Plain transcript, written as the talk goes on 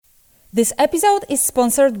This episode is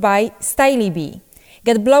sponsored by StylyBee.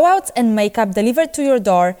 Get blowouts and makeup delivered to your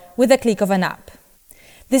door with a click of an app.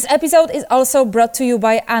 This episode is also brought to you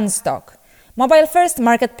by Unstock, mobile-first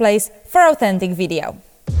marketplace for authentic video.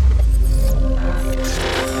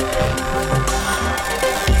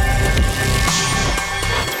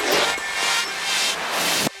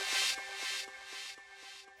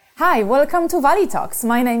 Hi, welcome to Valley Talks.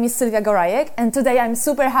 My name is Sylwia Gorajek, and today I'm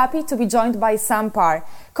super happy to be joined by Sam Parr,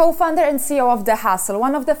 co-founder and CEO of The Hustle,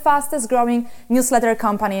 one of the fastest growing newsletter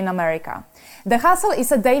company in America. The Hustle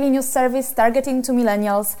is a daily news service targeting to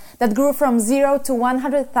millennials that grew from 0 to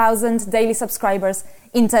 100,000 daily subscribers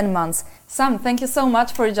in 10 months. Sam, thank you so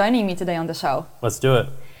much for joining me today on the show. Let's do it.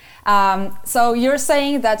 So you're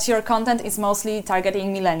saying that your content is mostly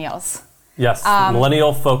targeting millennials. Yes,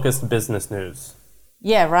 millennial-focused business news.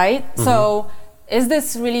 Yeah, right? Mm-hmm. So is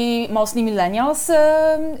this really mostly millennials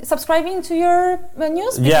subscribing to your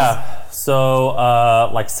news? Yeah, so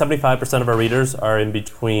like 75% of our readers are in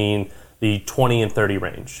between the 20 and 30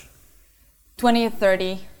 range. 20 and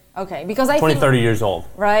 30, okay. Because 30 years old.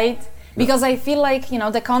 Right? Because I feel like,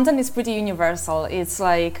 the content is pretty universal. It's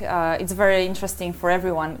like, it's very interesting for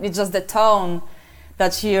everyone. It's just the tone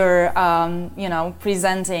that you're,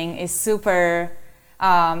 presenting is super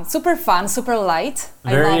fun, super light.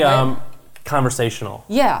 Very conversational.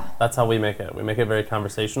 Yeah. That's how we make it. We make it very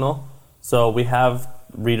conversational. So we have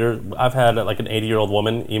readers. I've had like an 80-year-old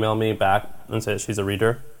woman email me back and say she's a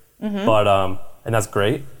reader. Mm-hmm. But and that's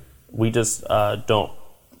great. We just don't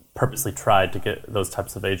purposely try to get those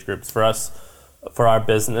types of age groups. For our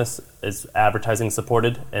business, is advertising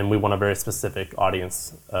supported, and we want a very specific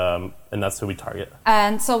audience, and that's who we target.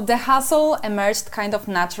 And so The Hustle emerged kind of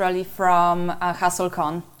naturally from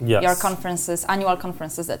HustleCon, yes. Your conferences, annual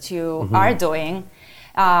conferences that you are doing.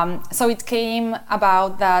 So it came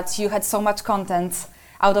about that you had so much content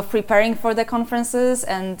out of preparing for the conferences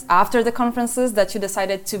and after the conferences that you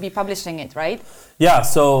decided to be publishing it, right? Yeah,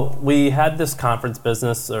 so we had this conference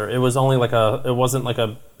business, or it was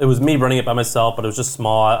me running it by myself, but it was just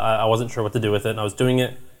small. I wasn't sure what to do with it, and I was doing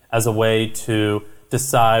it as a way to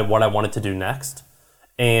decide what I wanted to do next.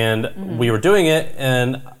 And we were doing it,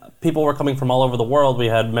 and people were coming from all over the world. We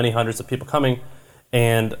had many hundreds of people coming,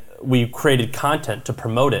 and we created content to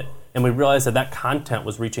promote it. And we realized that content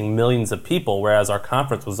was reaching millions of people, whereas our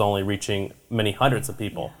conference was only reaching many hundreds of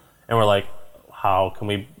people. And we're like, how can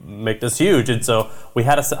we make this huge? And so I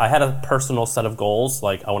had a personal set of goals,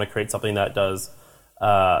 like I want to create something that does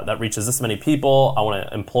that reaches this many people. I want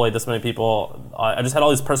to employ this many people. I just had all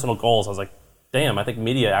these personal goals. I was like, damn, I think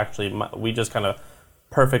media actually, we just kind of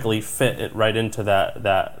perfectly fit it right into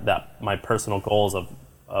that my personal goals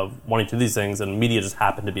of wanting to do these things, and media just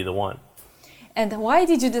happened to be the one. And why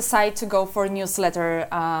did you decide to go for newsletter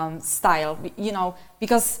style?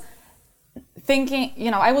 Because thinking,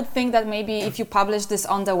 I would think that maybe if you publish this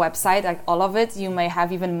on the website, like all of it, you may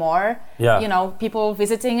have even more, people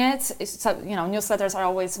visiting it. Newsletters are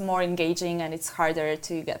always more engaging and it's harder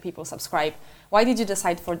to get people subscribed. Why did you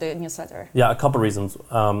decide for the newsletter? Yeah, a couple reasons.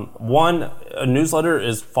 One, a newsletter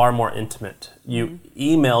is far more intimate. You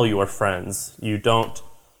email your friends. You don't,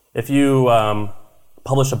 if you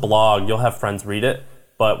publish a blog, you'll have friends read it,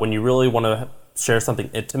 but when you really want to share something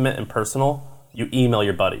intimate and personal, you email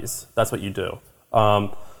your buddies. That's what you do. The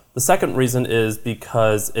second reason is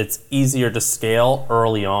because it's easier to scale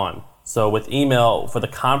early on. So with email for the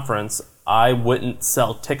conference, I wouldn't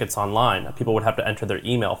sell tickets online. People would have to enter their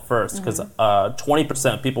email first, because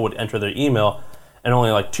 20% of people would enter their email and only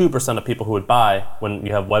like 2% of people who would buy when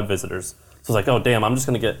you have web visitors. So it's like, oh damn, I'm just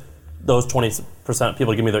going to get those 20% of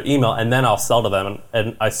people to give me their email, and then I'll sell to them.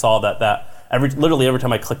 And I saw that literally every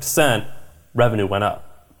time I clicked send, revenue went up.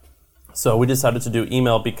 So we decided to do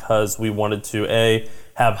email because we wanted to,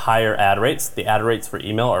 have higher ad rates. The ad rates for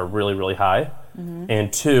email are really, really high.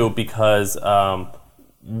 And two, because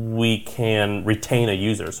we can retain a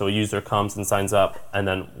user. So a user comes and signs up, and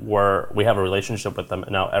then we have a relationship with them,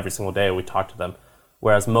 and now every single day we talk to them.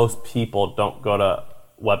 Whereas most people don't go to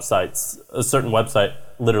a certain website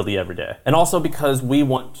literally every day. And also because we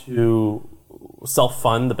want to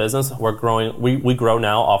self-fund the business. We're growing, we grow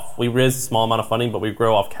now we raise a small amount of funding, but we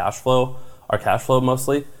grow off our cash flow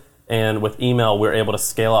mostly. And with email, we're able to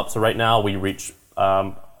scale up. So right now we reach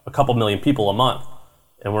a couple million people a month,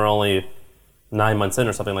 and we're only 9 months in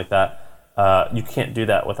or something like that. You can't do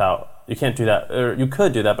that, or you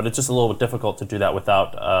could do that, but it's just a little bit difficult to do that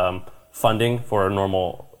without funding for a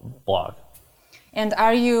normal blog. And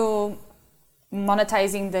are you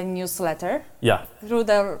monetizing the newsletter? Yeah. Through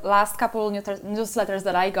the last couple newsletters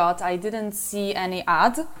that I got, I didn't see any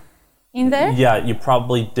ad in there. Yeah, you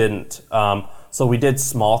probably didn't. So we did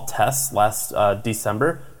small tests last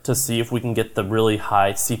December to see if we can get the really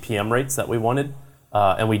high CPM rates that we wanted,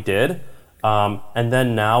 and we did. And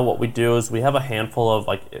then now what we do is we have a handful of,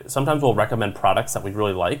 like, sometimes we'll recommend products that we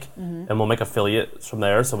really like, and we'll make affiliates from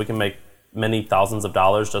there, so we can make many thousands of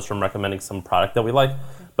dollars just from recommending some product that we like.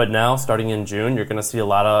 But now, starting in June, you're going to see a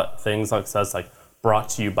lot of things like says like brought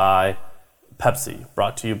to you by Pepsi,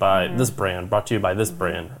 brought to you by this brand, brought to you by this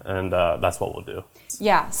brand, and that's what we'll do.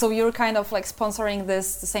 Yeah, so you're kind of like sponsoring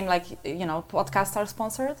this the same like, you know, podcasts are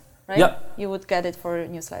sponsored, right? Yep. You would get it for a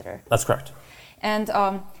newsletter. That's correct. And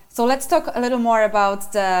so let's talk a little more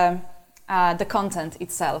about the content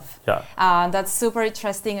itself. Yeah. That's super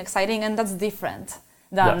interesting, exciting, and that's different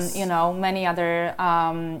than you know, many other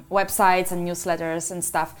websites and newsletters and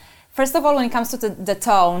stuff. First of all, when it comes to the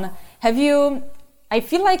tone, I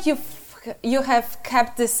feel like you have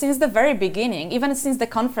kept this since the very beginning, even since the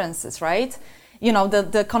conferences, right? You know,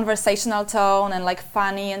 the conversational tone and like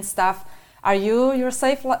funny and stuff. Are you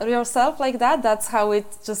yourself like that? That's how it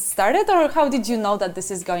just started, or how did you know that this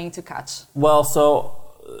is going to catch? Well, so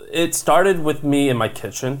it started with me in my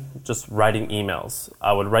kitchen, just writing emails.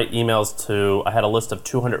 I would write emails I had a list of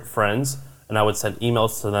 200 friends, and I would send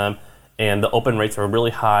emails to them, and the open rates were really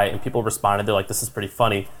high, and people responded. They're like, this is pretty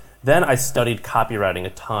funny. Then I studied copywriting a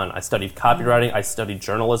ton. I studied copywriting, I studied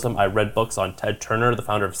journalism, I read books on Ted Turner, the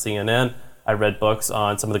founder of CNN. I read books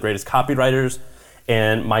on some of the greatest copywriters.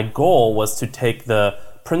 And my goal was to take the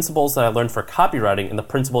principles that I learned for copywriting and the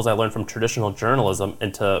principles I learned from traditional journalism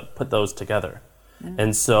and to put those together.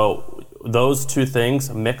 And so those two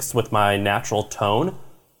things mixed with my natural tone,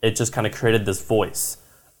 it just kind of created this voice.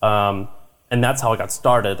 And that's how I got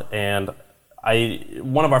started. And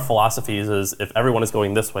one of our philosophies is if everyone is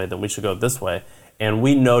going this way, then we should go this way. And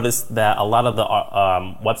we noticed that a lot of the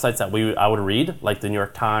websites that I would read, like the New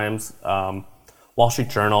York Times, Wall Street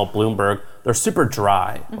Journal, Bloomberg, they're super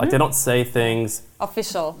dry. Like they don't say things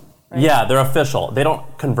official. Right? Yeah, they're official. They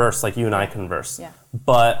don't converse like you and I converse. Yeah.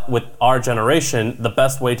 But with our generation, the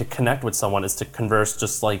best way to connect with someone is to converse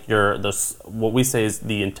just like what we say is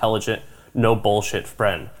the intelligent, no bullshit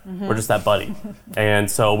friend. We're just that buddy.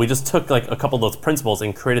 And so we just took like a couple of those principles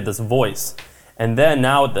and created this voice. And then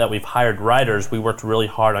now that we've hired writers, we worked really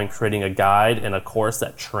hard on creating a guide and a course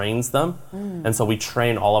that trains them. And so we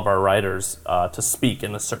train all of our writers to speak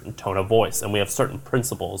in a certain tone of voice. And we have certain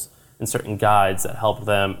principles and certain guides that help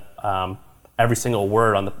them. Every single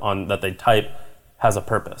word on that they type has a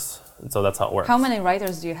purpose. And so that's how it works. How many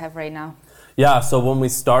writers do you have right now? Yeah, so when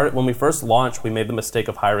we first launched, we made the mistake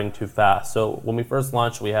of hiring too fast. So when we first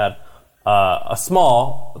launched, we had a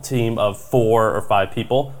small team of 4 or 5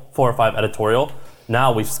 people, 4 or 5 editorial.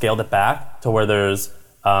 Now we've scaled it back to where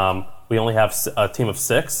we only have a team of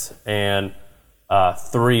 6 and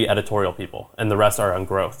 3 editorial people, and the rest are on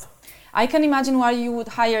growth. I can imagine why you would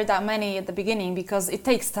hire that many at the beginning, because it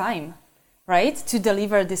takes time, right? To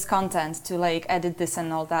deliver this content, to like edit this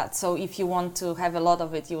and all that. So if you want to have a lot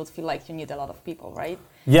of it, you would feel like you need a lot of people, right?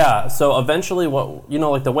 Yeah, so eventually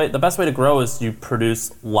the best way to grow is you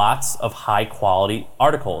produce lots of high quality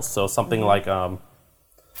articles. So something like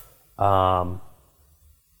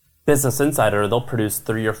Business Insider, they'll produce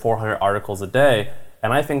 300 or 400 articles a day,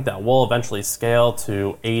 and I think that we'll eventually scale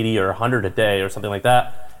to 80 or 100 a day or something like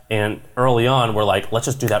that. And early on, we're like, let's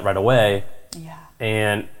just do that right away. Yeah.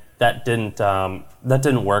 And that didn't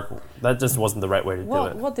work. That just wasn't the right way to do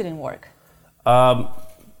it. What didn't work?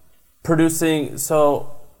 Producing,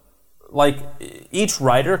 so like each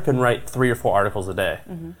writer can write 3 or 4 articles a day.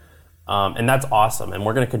 And that's awesome. And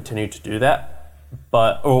we're going to continue to do that.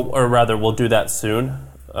 Or rather, we'll do that soon.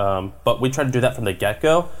 But we try to do that from the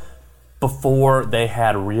get-go before they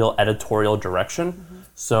had real editorial direction.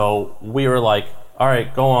 So we were like, all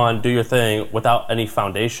right, go on, do your thing without any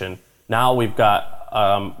foundation. Now we've got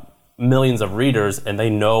millions of readers, and they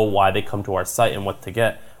know why they come to our site and what to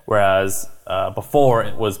get. Whereas before,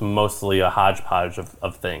 it was mostly a hodgepodge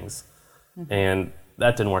of things. And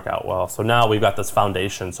that didn't work out well. So now we've got this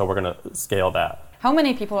foundation, so we're going to scale that. How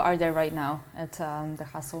many people are there right now at The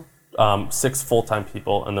Hustle? 6 full-time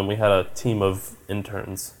people, and then we had a team of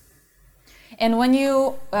interns. And when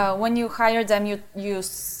you hire them, you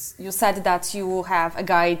said that you have a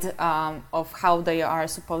guide of how they are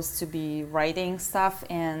supposed to be writing stuff,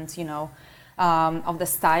 and of the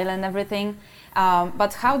style and everything.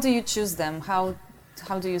 But how do you choose them? How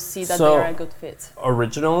do you see that they are a good fit?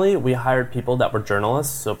 Originally, we hired people that were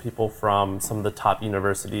journalists, so people from some of the top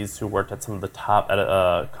universities who worked at some of the top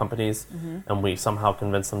companies, and we somehow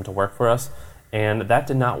convinced them to work for us. And that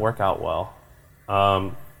did not work out well.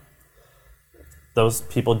 Those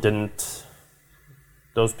people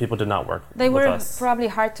those people did not work They with were us. probably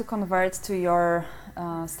hard to convert to your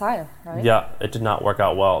style, right? Yeah, it did not work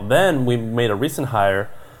out well. Then we made a recent hire,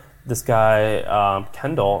 this guy,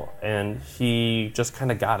 Kendall, and he just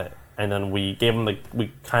kind of got it. And then we gave him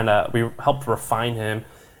we helped refine him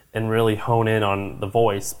and really hone in on the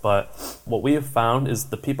voice. But what we have found is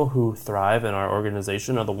the people who thrive in our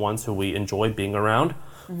organization are the ones who we enjoy being around,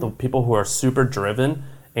 the people who are super driven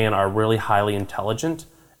and are really highly intelligent.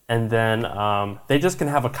 And then they just can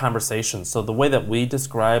have a conversation. So the way that we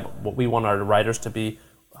describe what we want our writers to be,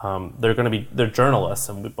 they're journalists,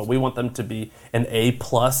 but we want them to be an A+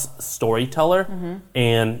 storyteller,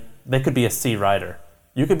 and they could be a C writer.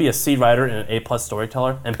 You could be a C writer and an A+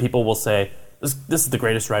 storyteller, and people will say, this is the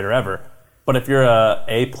greatest writer ever. But if you're a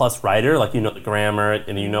A+ writer, like you know the grammar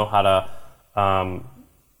and you know how to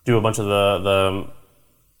do a bunch of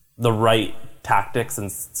the right tactics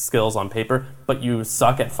and skills on paper, but you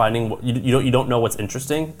suck at finding what you don't know what's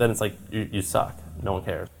interesting, then it's like you suck. No one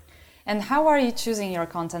cares. And how are you choosing your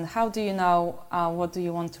content? How do you know what do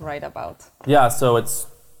you want to write about? Yeah, so it's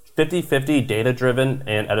 50-50 data-driven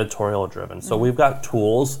and editorial-driven. So we've got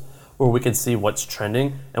tools where we can see what's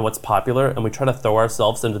trending and what's popular, and we try to throw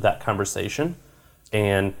ourselves into that conversation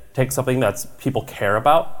and take something that people care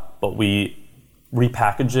about, but we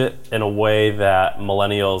repackage it in a way that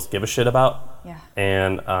millennials give a shit about. Yeah.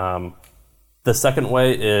 And the second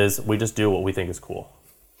way is we just do what we think is cool.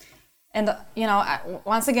 And,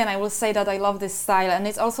 once again, I will say that I love this style, and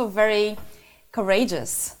it's also very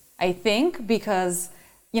courageous, I think, because,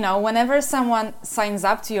 whenever someone signs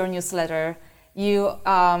up to your newsletter, you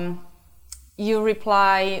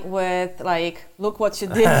reply with, like, look what you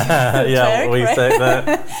did, you jerk, we right? say that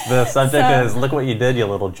the subject is, look what you did, you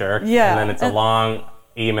little jerk. Yeah. And then it's a long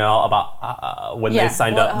email about when they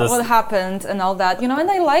signed up. What happened and all that, and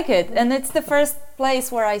I like it. And it's the first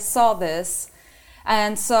place where I saw this.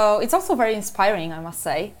 And so it's also very inspiring, I must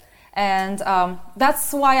say. And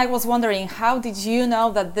that's why I was wondering, how did you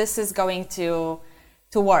know that this is going to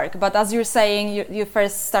work? But as you're saying, you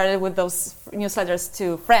first started with those newsletters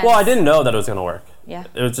to friends. Well, I didn't know that it was going to work. Yeah.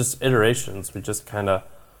 It was just iterations. We just kind of...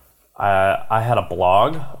 I had a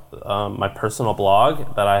blog, my personal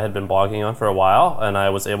blog, that I had been blogging on for a while, and I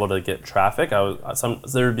was able to get traffic.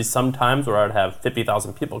 There would be some times where I'd have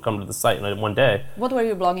 50,000 people come to the site in one day. What were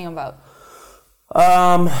you blogging about?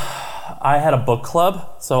 I had a book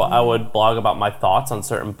club, so I would blog about my thoughts on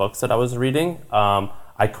certain books that I was reading.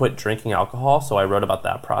 I quit drinking alcohol, so I wrote about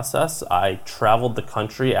that process. I traveled the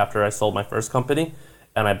country after I sold my first company,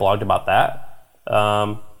 and I blogged about that,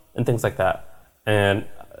 and things like that. And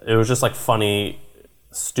it was just like funny,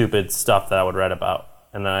 stupid stuff that I would write about.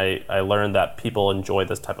 And I learned that people enjoy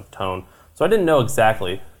this type of tone. So I didn't know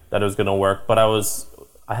exactly that it was going to work, but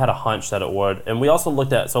I had a hunch that it would. And we also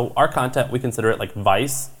looked at, so our content, we consider it like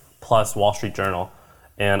Vice plus Wall Street Journal.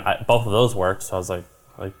 And both of those worked, so I was like,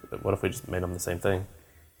 what if we just made them the same thing?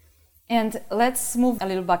 And let's move a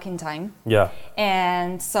little back in time. Yeah.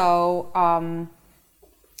 And so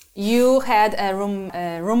you had a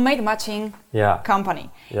roommate matching company.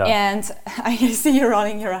 Yeah. And I see you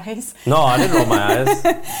rolling your eyes. No, I didn't roll my eyes.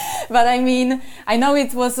 But I mean, I know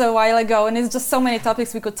it was a while ago, and it's just so many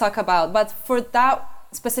topics we could talk about. But for that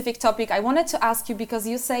specific topic, I wanted to ask you, because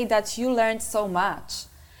you say that you learned so much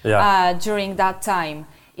during that time,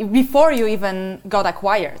 before you even got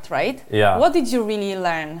acquired, right? Yeah. What did you really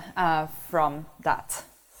learn from that?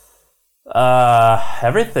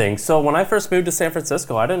 Everything. So when I first moved to San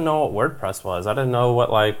Francisco, I didn't know what WordPress was. I didn't know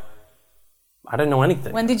I didn't know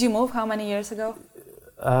anything. When did you move? How many years ago?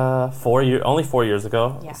 4 years, only 4 years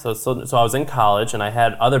ago. Yeah. So I was in college, and I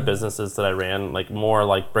had other businesses that I ran, like more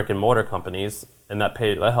like brick and mortar companies, and that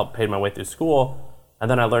helped pay my way through school. And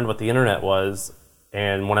then I learned what the internet was.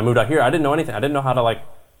 And when I moved out here, I didn't know anything. I didn't know how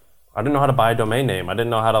to buy a domain name. I didn't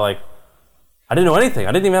know anything.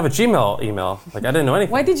 I didn't even have a Gmail email. I didn't know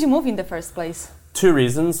anything. Why did you move in the first place? 2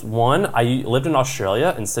 reasons. One, I lived in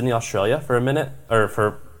Australia, in Sydney, Australia, for a minute, or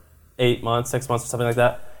for 8 months, 6 months, or something like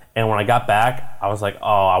that. And when I got back, I was like,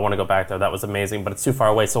 oh, I want to go back there. That was amazing, but it's too far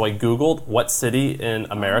away. So I Googled what city in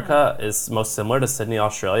America is most similar to Sydney,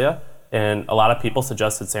 Australia, and a lot of people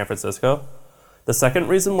suggested San Francisco. The second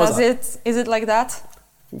reason was... Is it like that?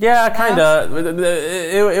 Yeah, kind of.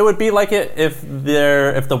 It would be like it if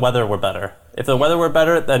the weather were better. If the weather were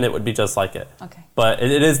better, then it would be just like it. Okay. But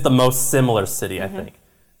it is the most similar city, I think.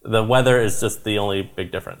 The weather is just the only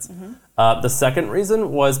big difference. The second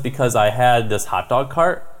reason was because I had this hot dog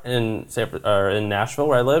cart in Nashville,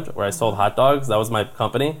 where I lived, where I sold hot dogs. That was my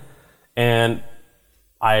company. And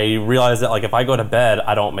I realized that if I go to bed,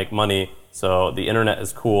 I don't make money. So the internet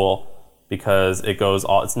is cool because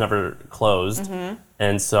it's never closed.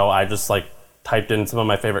 And so I just like typed in some of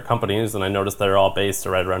my favorite companies, and I noticed they're all based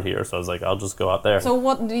right around here. So I was like, I'll just go out there. So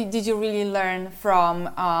what did you really learn from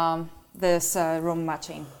this room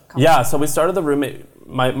matching company? Yeah, so we started the roommate.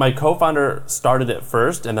 My co-founder started it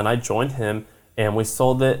first, and then I joined him, and we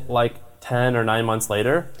sold it like 10 or 9 months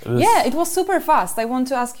later. It was super fast. I want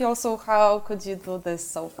to ask you also, how could you do this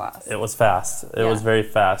so fast? It was fast. It was very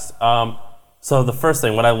fast. So the first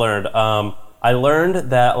thing, what I learned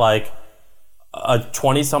that like a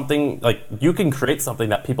 20-something, like you can create something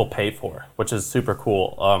that people pay for, which is super cool.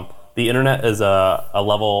 The internet is a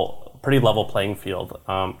pretty level playing field.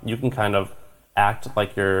 You can kind of act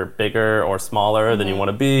like you're bigger or smaller than you want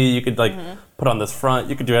to be. You could like put on this front.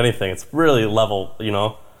 You could do anything. It's really level, you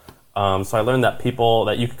know. So I learned that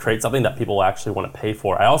you could create something that people actually want to pay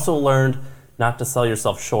for. I also learned not to sell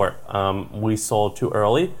yourself short. We sold too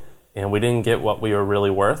early, and we didn't get what we were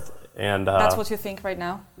really worth. And that's what you think right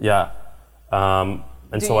now? Yeah.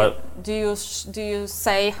 Do you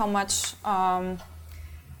say how much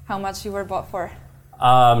you were bought for?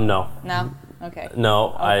 No. No. Okay.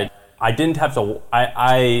 No, okay. I didn't have to.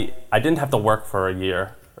 I didn't have to work for a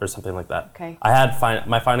year or something like that. Okay. I had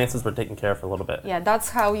my finances were taken care of for a little bit. Yeah, that's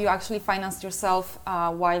how you actually financed yourself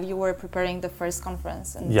while you were preparing the first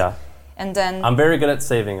conference. And then I'm very good at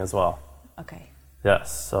saving as well. Okay.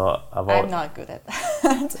 Yes. So I'm not good at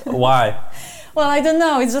that. Why? Well, I don't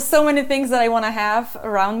know. It's just so many things that I want to have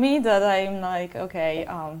around me that I'm like, okay,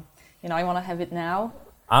 I want to have it now.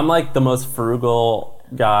 I'm like the most frugal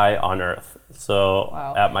guy on earth. So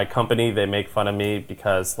At my company, they make fun of me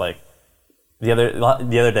because like the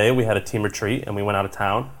other day we had a team retreat and we went out of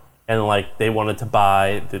town and like they wanted to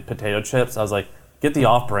buy the potato chips. I was like, get the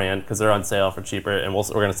off-brand because they're on sale for cheaper, and we're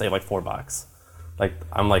gonna save like $4. Like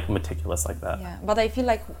I'm like meticulous like that. Yeah, but I feel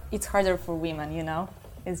like it's harder for women. You know,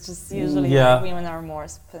 it's just usually like women are more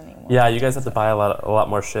spending more. Yeah, you guys have to buy a lot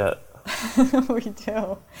more shit.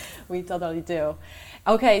 We totally do.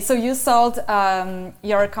 Okay, so you sold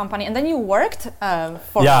your company, and then you worked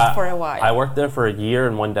for a while. I worked there for a year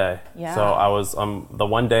and 1 day. Yeah. So I was the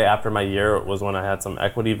 1 day after my year was when I had some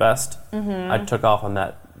equity vest. I took off on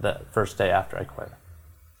that first day after I quit.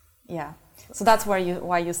 Yeah. So that's why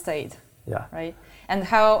you stayed. Yeah. Right. And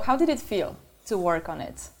how did it feel to work on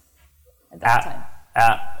it at that time?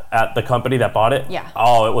 At the company that bought it? Yeah.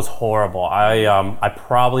 Oh, it was horrible. I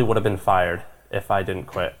probably would have been fired if I didn't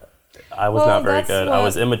quit. I was not very good. I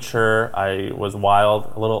was immature. I was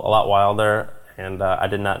wild, a lot wilder, and I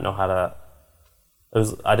did not know how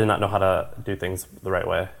to do things the right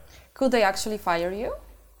way. Could they actually fire you?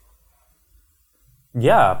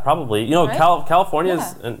 Yeah, probably. You know, right?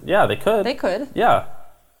 California's they could. They could. Yeah.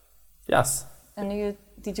 Yes. And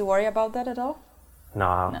did you worry about that at all?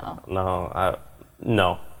 No.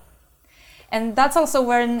 And that's also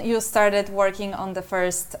when you started working on the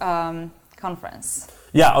first conference.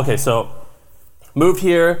 Yeah, okay, so moved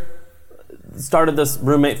here, started this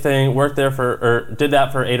roommate thing, did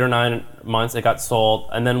that for 8 or 9 months, it got sold,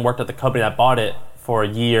 and then worked at the company that bought it for a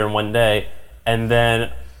year and 1 day, and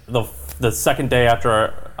then the second day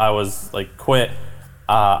after I was like quit,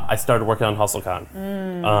 I started working on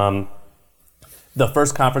HustleCon. The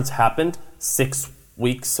first conference happened 6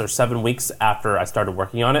 weeks or 7 weeks after I started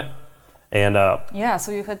working on it, and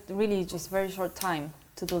so you had really just very short time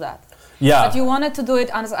to do that. Yeah. But you wanted to do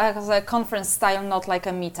it as a conference style, not like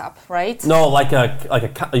a meetup, right? No, like a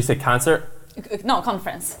you say concert? No,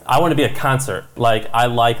 conference. I want to be a concert. Like I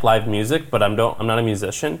like live music, but I'm not a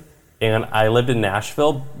musician. And I lived in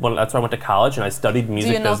Nashville. That's where I went to college, and I studied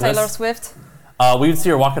music business. Do you know Taylor Swift? We would see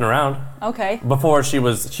her walking around. Okay. Before she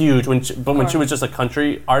was huge, when she was just a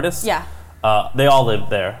country artist. Yeah. They all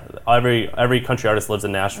lived there. Every country artist lives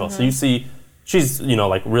in Nashville. So you see, she's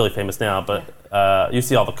like really famous now, but you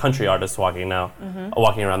see all the country artists walking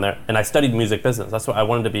around there. And I studied music business. That's what I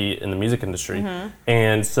wanted to be in the music industry.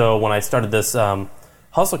 And so when I started this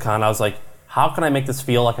HustleCon, I was like, how can I make this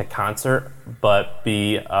feel like a concert, but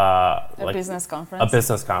be a business conference? A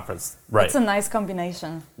business conference, right? It's a nice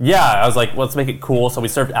combination. Yeah, I was like, let's make it cool. So we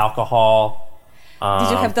served alcohol. Did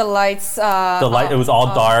you have the lights? It was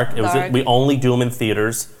all dark. We only do them in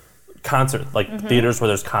theaters, theaters where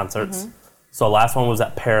there's concerts. So the last one was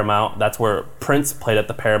at Paramount. That's where Prince played at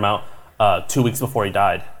the Paramount 2 weeks before he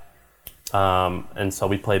died. And so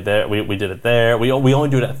we played there. We did it there. We only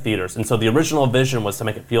do it at theaters. And so the original vision was to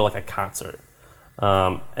make it feel like a concert.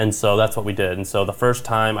 And so that's what we did. And so the first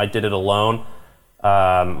time I did it alone.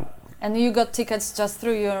 And you got tickets just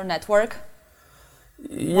through your network?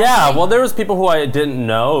 Yeah, well, there was people who I didn't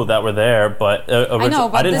know that were there, but,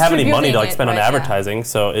 I didn't have any money to like spend on advertising,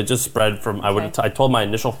 so it just spread from. I told my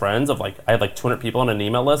initial friends of like I had like 200 people on an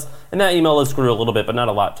email list, and that email list grew a little bit, but not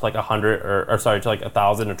a lot, to like 100 to like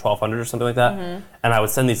 1,000 or 1,200 or something like that. And I would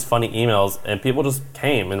send these funny emails, and people just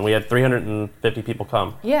came, and we had 350 people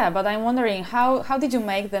come. Yeah, but I'm wondering how did you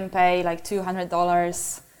make them pay like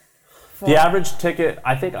 $200? The average ticket,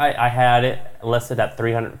 I think I had it listed at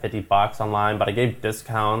 $350 online, but I gave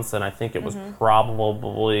discounts, and I think it was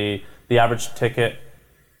probably the average ticket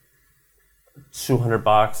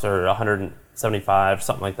 $200 or $175,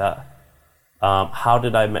 something like that. How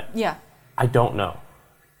did I make? Yeah, I don't know.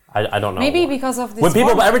 I don't know. Maybe because of this. When people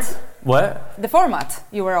format. what? The format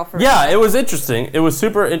you were offering. Yeah, it was interesting. It was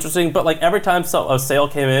super interesting, but like every time a sale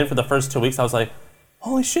came in for the first 2 weeks, I was like,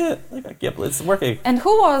 holy shit, like, yep, it's working. And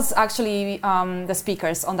who was actually the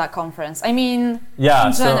speakers on that conference? I mean, yeah,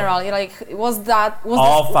 in general, like, was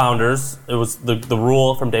all founders. It was the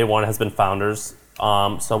rule from day one has been founders.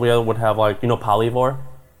 So we would have like, Polyvore.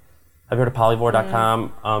 Have you heard of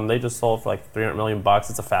Polyvore.com? They just sold for like $300 million.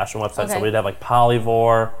 It's a fashion website. Okay. So we'd have like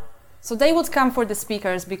Polyvore. So they would come for the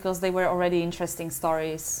speakers because they were already interesting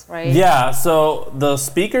stories, right? Yeah, so the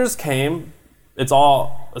speakers came. It's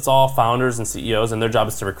all founders and CEOs, and their job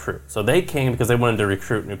is to recruit. So they came because they wanted to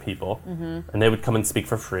recruit new people, and they would come and speak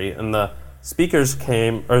for free. And the speakers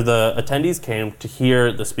came, or the attendees came to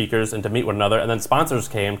hear the speakers and to meet one another, and then sponsors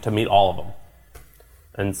came to meet all of them.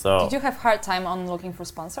 And so, did you have hard time on looking for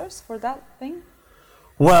sponsors for that thing?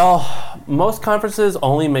 Well, most conferences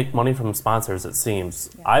only make money from sponsors, it seems.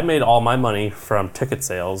 Yeah. I made all my money from ticket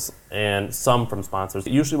sales and some from sponsors.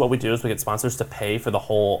 Usually what we do is we get sponsors to pay for the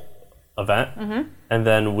whole event, and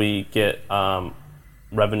then we get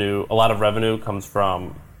revenue. A lot of revenue comes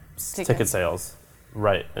from ticket sales,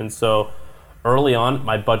 right? And so early on,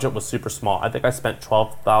 my budget was super small. I think I spent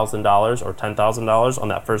 $12,000 or $10,000 on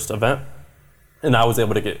that first event, and I was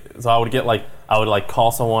able to get. So I would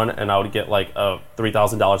call someone, and I would get like a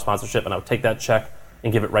 $3,000 sponsorship, and I would take that check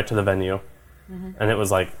and give it right to the venue, and it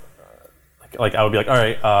was like I would be like, all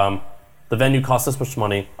right. The venue costs this much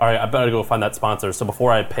money. All right, I better go find that sponsor. So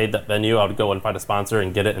before I paid that venue, I would go and find a sponsor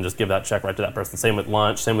and get it and just give that check right to that person. Same with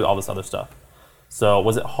lunch, same with all this other stuff. So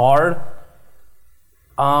was it hard?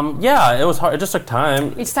 Yeah, it was hard. It just took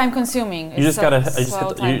time. It's time consuming. You just hit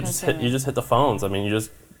the phones. I mean,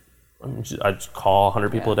 I just call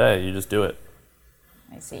 100 people a day. You just do it.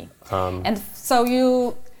 I see. And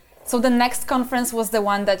so the next conference was the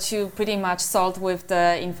one that you pretty much sold with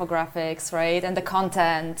the infographics, right? And the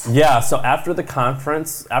content. Yeah, so after the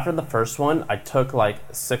conference, after the first one, I took like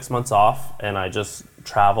 6 months off, and I just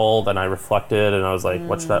traveled and I reflected, and I was like,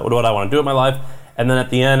 what do I want to do with my life? And then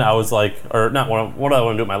at the end, I was like, or not what do I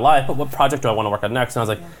want to do with my life, but what project do I want to work on next? And I was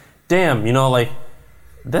like, damn, like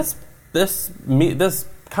this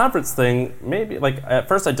conference thing, maybe, like at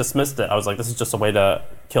first I dismissed it. I was like, this is just a way to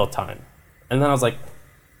kill time. And then I was like,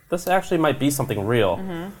 this actually might be something real.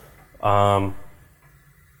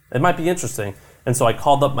 It might be interesting. And so I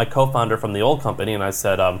called up my co-founder from the old company, and I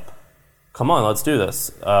said, come on, let's do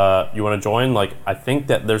this. You want to join? Like, I think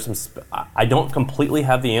that there's some... I don't completely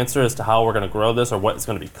have the answer as to how we're going to grow this or what it's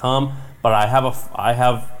going to become, but I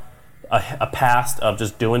have a past of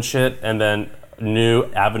just doing shit, and then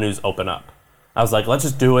new avenues open up. I was like, let's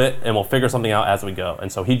just do it, and we'll figure something out as we go.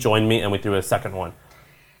 And so he joined me, and we threw a second one.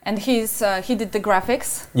 And he did the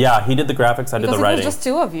graphics? Yeah, he did the graphics, I did the writing. It was just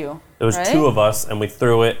two of you, It was two of us, and we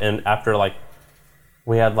threw it, and after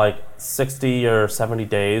we had 60 or 70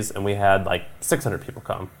 days, and we had 600 people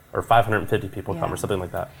come, or 550 people come, or something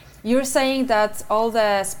like that. You're saying that all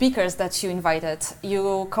the speakers that you invited,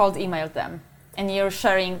 you cold emailed them, and you're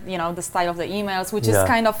sharing, the style of the emails, which is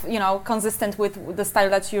kind of, consistent with the style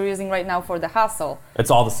that you're using right now for the Hustle. It's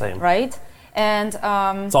all the same. Right? And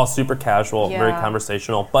it's all super casual, very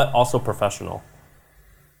conversational, but also professional.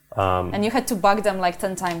 And you had to bug them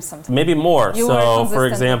 10 times sometimes. Maybe more. So, for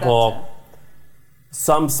example,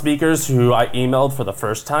 some speakers who I emailed for the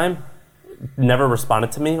first time never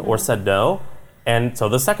responded to me or said no. And so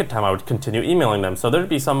the second time I would continue emailing them. So there'd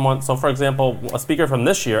be someone, so for example, a speaker from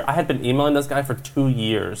this year, I had been emailing this guy for 2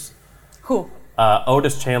 years. Who?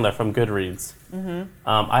 Otis Chandler from Goodreads.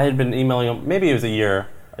 I had been emailing him, maybe it was a year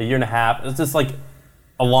and a half. It's just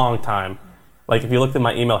a long time. If you looked at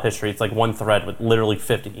my email history, it's one thread with literally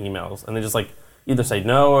 50 emails. And they just either say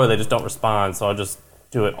no or they just don't respond. So I'll just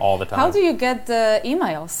do it all the time. How do you get the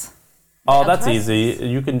emails? Oh, that's easy.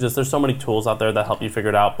 You can there's so many tools out there that help you figure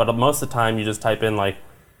it out. But most of the time you just type in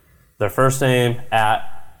their first name at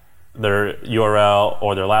their URL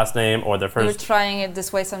or their last name or their first... You're trying it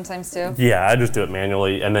this way sometimes too? Yeah, I just do it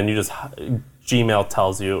manually. And then you just Gmail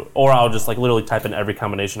tells you, or I'll just like literally type in every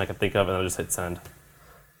combination I can think of and I'll just hit send.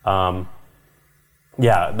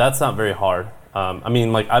 Yeah, that's not very hard. I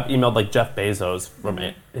mean, like I've emailed like Jeff Bezos from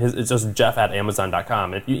it's just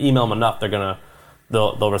jeff@amazon.com. If you email them enough,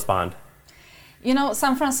 they'll respond. You know,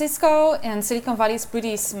 San Francisco and Silicon Valley is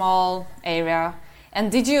pretty small area.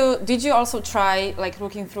 And did you also try like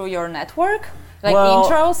looking through your network, like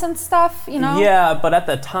intros and stuff? You know. Yeah, but at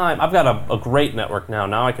the time, I've got a great network now.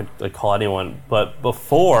 Now I could like call anyone. But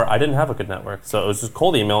before, I didn't have a good network, so it was just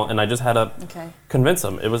cold email, and I just had to convince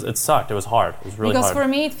them. It sucked. It was hard. It was really hard. Because for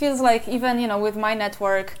me, it feels like even with my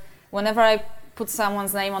network, whenever I put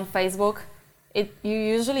someone's name on Facebook, you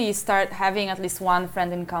usually start having at least one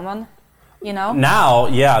friend in common. Now,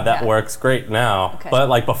 that works great now. Okay. But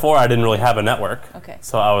like before, I didn't really have a network. Okay.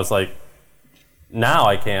 So I was like, now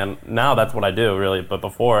I can. Now that's what I do, really. But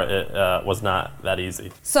before, it was not that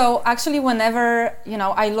easy. So actually, whenever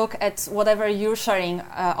I look at whatever you're sharing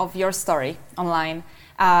of your story online,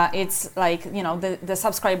 it's like the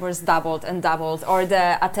subscribers doubled and doubled, or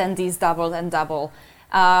the attendees doubled and doubled.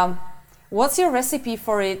 What's your recipe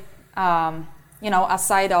for it?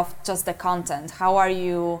 Aside of just the content, how are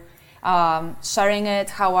you sharing it?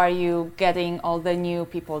 How are you getting all the new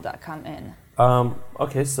people that come in?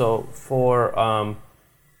 Okay, so for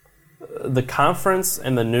the conference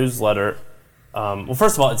and the newsletter, well,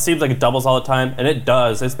 first of all, it seems like it doubles all the time, and it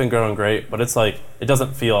does. It's been growing great, but it's like it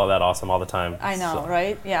doesn't feel that awesome all the time. I know,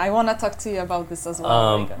 right? Yeah, I want to talk to you about this as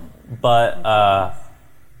well.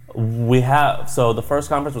 So the first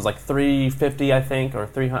conference was like 350, I think, or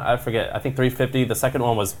 300, I forget. I think 350. The second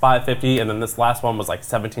one was 550, and then this last one was like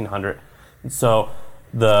 1,700. So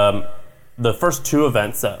the first two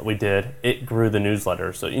events that we did, it grew the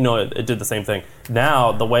newsletter. So it did the same thing.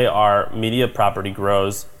 Now the way our media property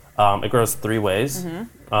grows, it grows three ways.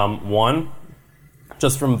 One,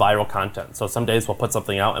 just from viral content. So some days we'll put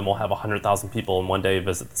something out and we'll have 100,000 people in one day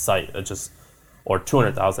visit the site. Or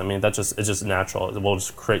 200,000. I mean, it's just natural. We'll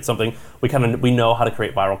just create something. We know how to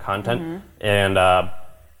create viral content, and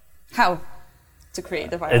how to create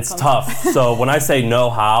the viral. It's tough. So when I say know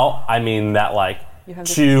how, I mean that like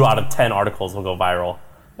 2 out of 10 articles will go viral.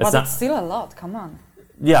 It's still a lot. Come on.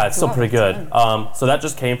 Yeah, it's still pretty good. So that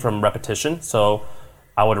just came from repetition. So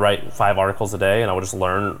I would write 5 articles a day, and I would just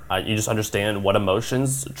learn. You just understand what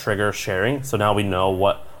emotions trigger sharing. So now we know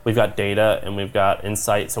we've got data and we've got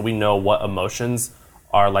insight. So we know what emotions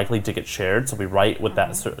are likely to get shared. So we write with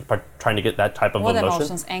that, trying to get that type of emotion. What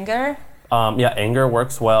emotions? Anger? Anger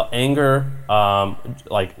works well. Anger,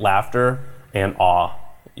 like laughter, and awe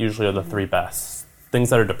usually are the 3 best. Things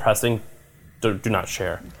that are depressing, do not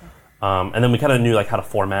share. Okay. And then we kind of knew like how to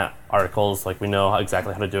format articles. Like we know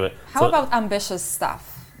exactly how to do it. How about ambitious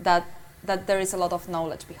stuff that there is a lot of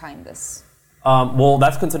knowledge behind this? Well,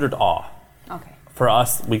 that's considered awe. Okay. For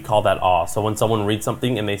us, we call that awe. So when someone reads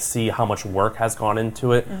something and they see how much work has gone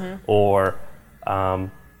into it, or how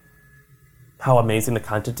amazing the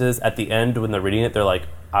content is, at the end when they're reading it, they're like,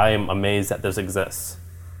 I am amazed that this exists.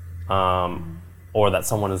 Or that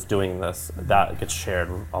someone is doing this. That gets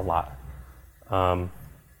shared a lot.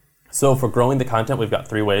 So for growing the content, we've got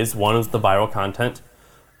 3 ways. One is the viral content,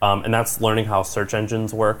 and that's learning how search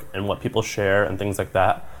engines work and what people share and things like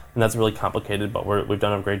that. And that's really complicated, but we've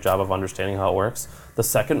done a great job of understanding how it works. The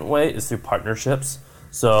second way is through partnerships.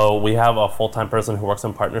 So we have a full-time person who works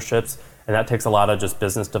on partnerships, and that takes a lot of just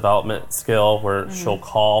business development skill where she'll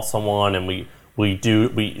call someone and we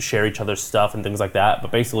share each other's stuff and things like that.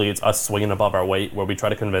 But basically it's us swinging above our weight where we try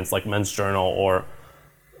to convince like Men's Journal or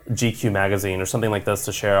GQ magazine or something like this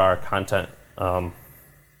to share our content. And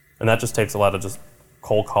that just takes a lot of just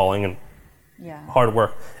cold calling and hard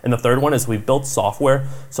work. And the third one is we've built software.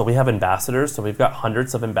 So we have ambassadors. So we've got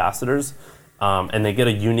hundreds of ambassadors, and they get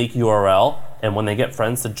a unique URL. And when they get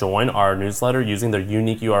friends to join our newsletter using their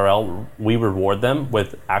unique URL, we reward them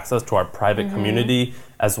with access to our private community,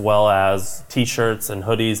 as well as t-shirts and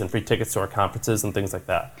hoodies and free tickets to our conferences and things like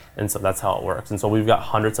that. And so that's how it works. And so we've got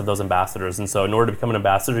hundreds of those ambassadors. And so in order to become an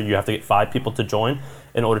ambassador, you have to get 5 people to join.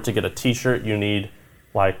 In order to get a t-shirt, you need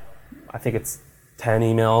I think it's 10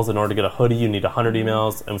 emails. In order to get a hoodie, you need 100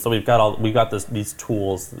 emails. And so we've got these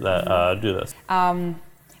tools that do this.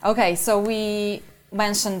 Okay, so we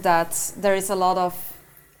mentioned that there is a lot of,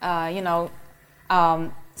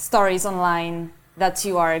 stories online that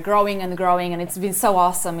you are growing, and it's been so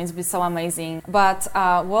awesome, it's been so amazing. But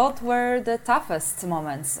what were the toughest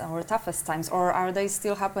moments or toughest times, or are they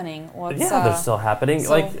still happening? They're still happening.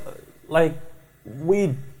 So,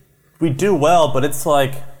 we do well, but it's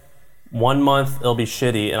like 1 month it'll be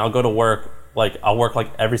shitty, and I'll go to work. I'll work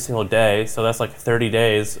every single day, so that's 30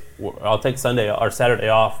 days. I'll take Sunday or Saturday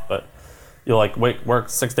off, but you'll like work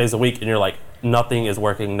 6 days a week, and you're like, nothing is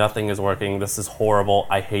working. This is horrible.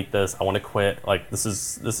 I hate this. I want to quit. Like this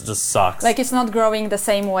just sucks. Like it's not growing the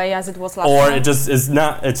same way as it was last or time. it just is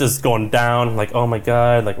not. It's just going down. Like, oh my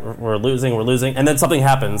god, like we're losing, and then something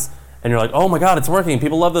happens, and you're like, oh my god, it's working.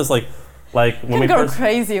 People love this. Like when we go first,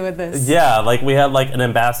 crazy with this. yeah, like we had like an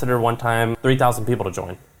ambassador one time, 3,000 people to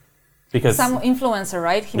join. Because some influencer,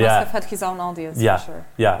 right? He must have had his own audience, yeah, for sure.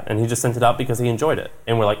 Yeah, and he just sent it out because he enjoyed it.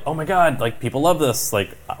 And we're like, oh my god, like people love this.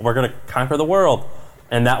 Like we're gonna conquer the world.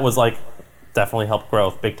 And that was like definitely helped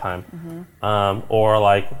growth big time. Or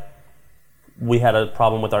like we had a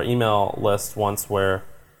problem with our email list once where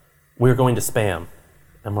we were going to spam,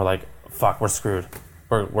 and we're like, fuck, we're screwed.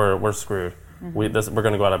 We're screwed. We're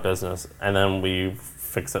gonna go out of business. And then we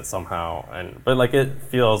fix it somehow. But like it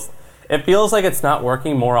feels like it's not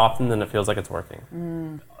working more often than it feels like it's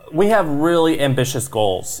working. We have really ambitious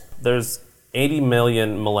goals. There's 80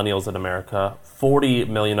 million millennials in America. 40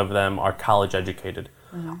 million of them are college educated.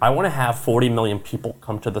 I want to have 40 million people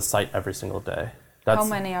come to the site every single day. How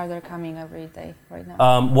many are there coming every day right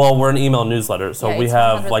now? Well, we're an email newsletter, so we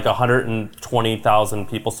have 100. like 120,000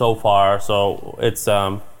 people so far. So it's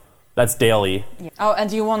that's daily. Yeah. Oh,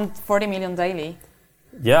 and you want 40 million daily?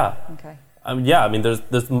 Yeah. Okay. Yeah, I mean, there's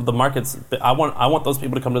the markets. I want those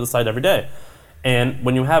people to come to the site every day, and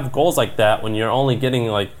when you have goals like that, when you're only getting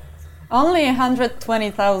like only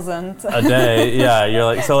 120,000 a day, yeah, you're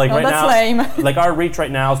like so like right that's now, lame. like our reach right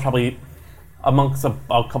now is probably amongst a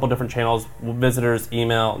couple different channels, visitors,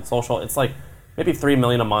 email, and social. It's like maybe 3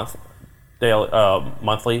 million a month, daily,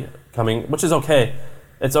 monthly coming, which is okay.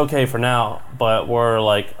 It's okay for now, but we're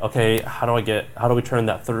like, okay, how do we turn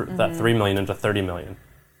that 3 million into 30 million?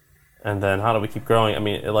 And then how do we keep growing? I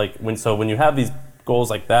mean, when you have these goals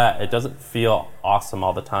like that, it doesn't feel awesome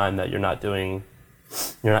all the time that you're not hitting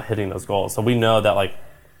those goals. So we know that like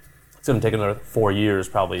it's going to take another 4 years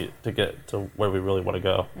probably to get to where we really want to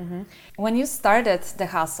go. When you started The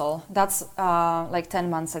Hustle, that's like 10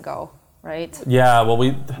 months ago, right? Yeah, well,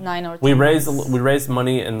 9 or 10 we months. raised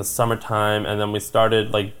money in the summertime, and then we started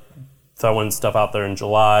like throwing stuff out there in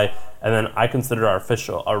July. And then I consider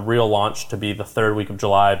our real launch to be the 3rd week of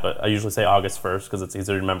July, but I usually say August 1st because it's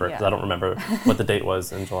easier to remember because I don't remember what the date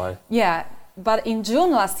was in July. Yeah, but in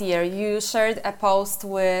June last year, you shared a post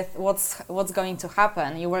with what's going to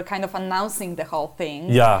happen. You were kind of announcing the whole thing.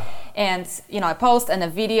 Yeah. And, a post and a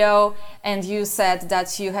video, and you said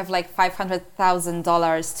that you have like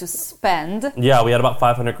 $500,000 to spend. Yeah, we had about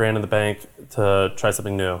 $500,000 in the bank to try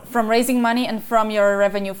something new. From raising money and from your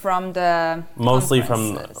revenue from the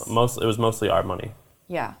it was mostly our money.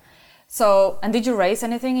 Yeah. So, and did you raise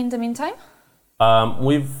anything in the meantime?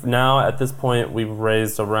 We've now at this point we've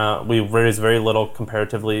raised very little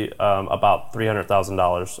comparatively, about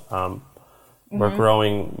 $300,000. We're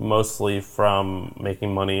growing mostly from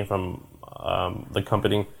making money from the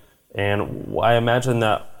company, and I imagine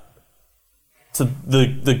that to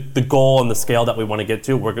the goal and the scale that we want to get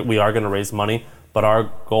to, we are going to raise money. But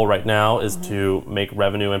our goal right now is to make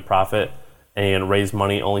revenue and profit and raise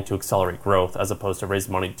money only to accelerate growth as opposed to raise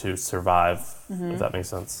money to survive, if that makes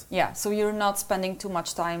sense. Yeah, so you're not spending too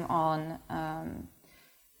much time on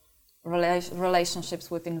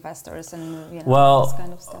relationships with investors and this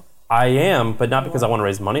kind of stuff. I am, but not because I want to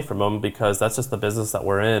raise money from them, because that's just the business that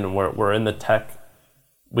we're in. We're in the tech.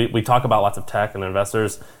 We talk about lots of tech and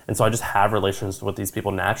investors, and so I just have relations with these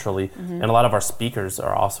people naturally. And a lot of our speakers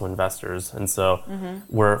are also investors, and so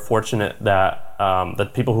we're fortunate that the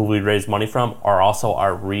people who we raise money from are also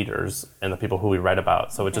our readers and the people who we write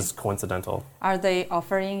about. So it's just coincidental. Are they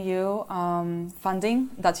offering you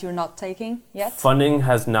funding that you're not taking yet? Funding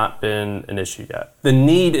has not been an issue yet. The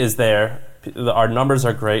need is there. Our numbers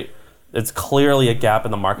are great. It's clearly a gap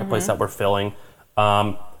in the marketplace that we're filling.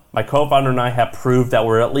 My co-founder and I have proved that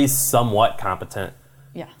we're at least somewhat competent.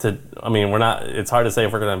 Yeah. We're not. It's hard to say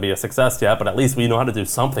if we're going to be a success yet, but at least we know how to do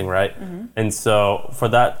something, right? And so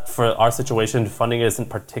for our situation, funding isn't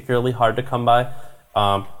particularly hard to come by.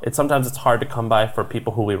 Sometimes it's hard to come by for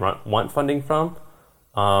people who we want funding from,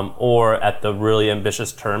 or at the really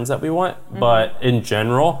ambitious terms that we want. But in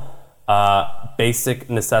general, basic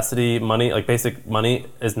necessity money, like basic money,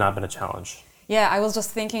 has not been a challenge. Yeah, I was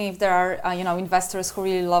just thinking if there are, investors who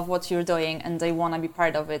really love what you're doing and they want to be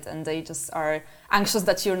part of it and they just are anxious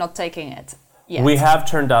that you're not taking it yet. We have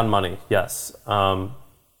turned down money, yes. And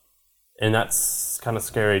that's kind of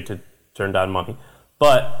scary to turn down money.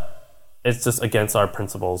 But it's just against our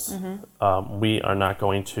principles. We are not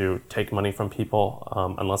going to take money from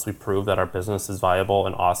people unless we prove that our business is viable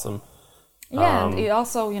and awesome. Yeah, and it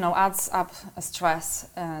also, adds up a stress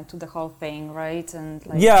to the whole thing, right? And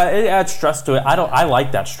yeah, it adds stress to it. I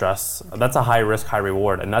like that stress. Okay. That's a high risk, high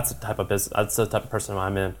reward, and that's the type of business. That's the type of person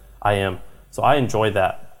I am. So I enjoy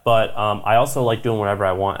that. But I also like doing whatever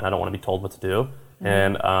I want, and I don't want to be told what to do. Mm-hmm.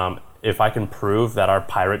 And if I can prove that our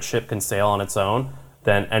pirate ship can sail on its own,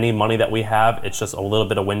 then any money that we have, it's just a little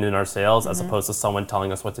bit of wind in our sails, as opposed to someone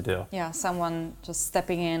telling us what to do. Yeah, someone just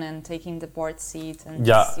stepping in and taking the board seat and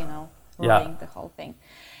just, running the whole thing.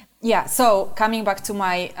 Yeah, so coming back to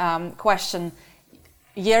my question,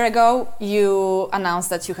 a year ago, you announced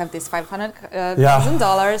that you have this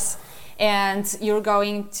 $500,000 and you're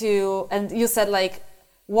going to, and you said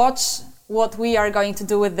watch what we are going to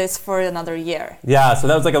do with this for another year. Yeah, so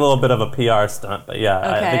that was like a little bit of a PR stunt, but yeah, okay.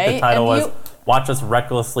 I think the title was "Watch Us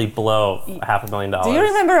Recklessly Blow $500,000." Do you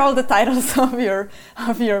remember all the titles of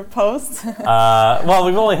your posts? Well,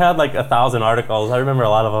 we've only had 1,000 articles. I remember a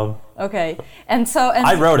lot of them. Okay, and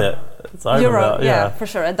I wrote it. So you wrote, yeah, for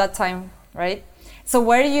sure, at that time, right? So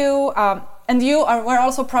were you, and you were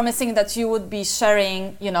also promising that you would be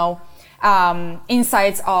sharing,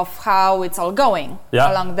 insights of how it's all going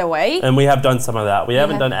along the way. And we have done some of that. We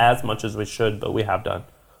haven't done as much as we should, but we have done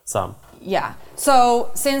some. Yeah.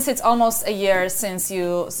 So since it's almost a year since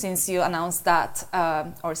you announced that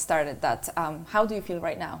or started that, how do you feel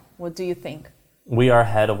right now? What do you think? We are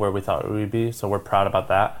ahead of where we thought we would be, so we're proud about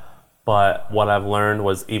that. But what I've learned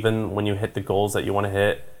was even when you hit the goals that you want to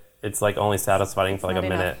hit, it's only satisfying for a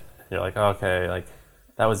minute. You're like, okay,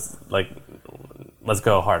 that was let's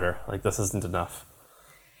go harder. This isn't enough.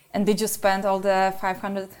 And did you spend all the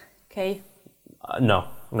 $500K? No.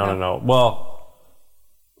 Well,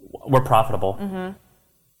 we're profitable. Mm-hmm.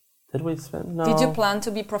 Did we spend? No. Did you plan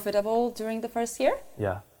to be profitable during the first year?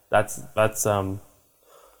 Yeah, that's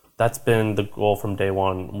been the goal from day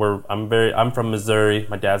one. I'm from Missouri.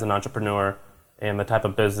 My dad's an entrepreneur, and the type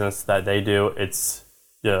of business that they do, it's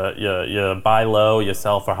you buy low, you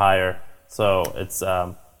sell for higher. So it's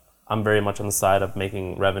I'm very much on the side of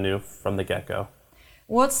making revenue from the get-go.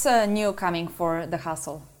 What's new coming for The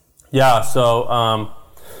Hustle? Yeah, so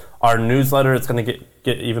our newsletter is going to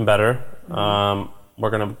get even better. Mm-hmm.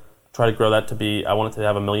 We're going to try to grow that to be, I want it to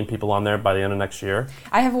have 1 million people on there by the end of next year.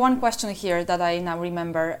 I have one question here that I now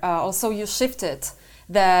remember. Also, you shifted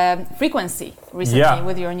the frequency recently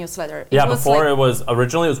with your newsletter. Before it was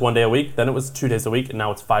 1 day a week, then it was 2 days a week, and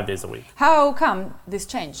now it's 5 days a week. How come this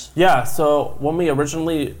change? Yeah, so when we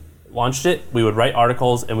originally launched it, we would write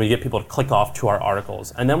articles and we'd get people to click off to our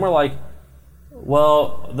articles. And then we're like,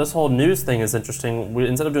 well, this whole news thing is interesting. We,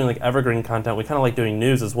 instead of doing evergreen content, we kind of like doing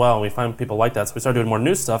news as well, and we find people like that, so we started doing more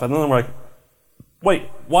news stuff, and then we're like, wait,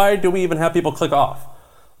 why do we even have people click off?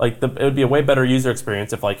 It would be a way better user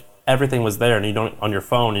experience if everything was there and you don't on your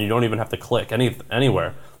phone and you don't even have to click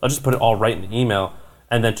anywhere. Let's just put it all right in the email.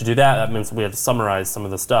 And then to do that means we have to summarize some of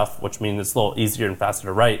the stuff, which means it's a little easier and faster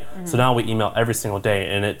to write. Mm-hmm. So now we email every single day,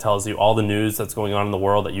 and it tells you all the news that's going on in the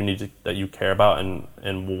world that you care about and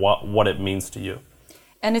what it means to you.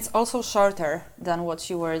 And it's also shorter than what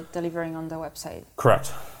you were delivering on the website.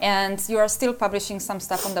 Correct. And you are still publishing some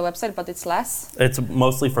stuff on the website, but it's less? It's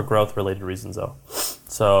mostly for growth-related reasons, though.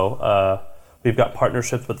 So we've got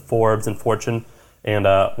partnerships with Forbes and Fortune, and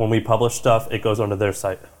when we publish stuff, it goes onto their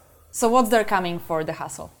site. So what's there coming for The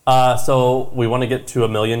Hustle? So we want to get to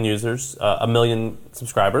 1 million users, 1 million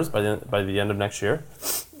subscribers by the end of next year.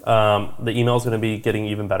 The email is going to be getting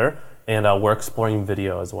even better, and we're exploring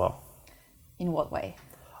video as well. In what way?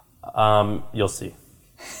 You'll see.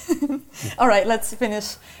 All right, let's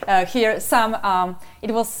finish here. Sam,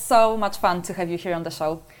 it was so much fun to have you here on the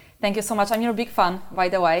show. Thank you so much. I'm your big fan, by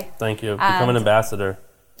the way. Thank you. Become an ambassador.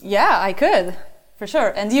 Yeah, I could, for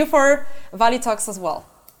sure. And you for Valley Talks as well,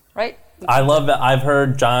 right? I love that. I've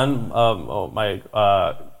heard John, my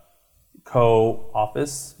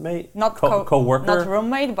co-office mate, not co-worker, not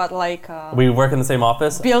roommate, but we work in the same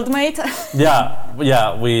office. Buildmate.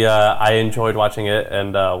 yeah. We I enjoyed watching it,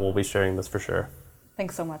 and we'll be sharing this for sure.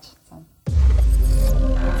 Thanks so much, Sam.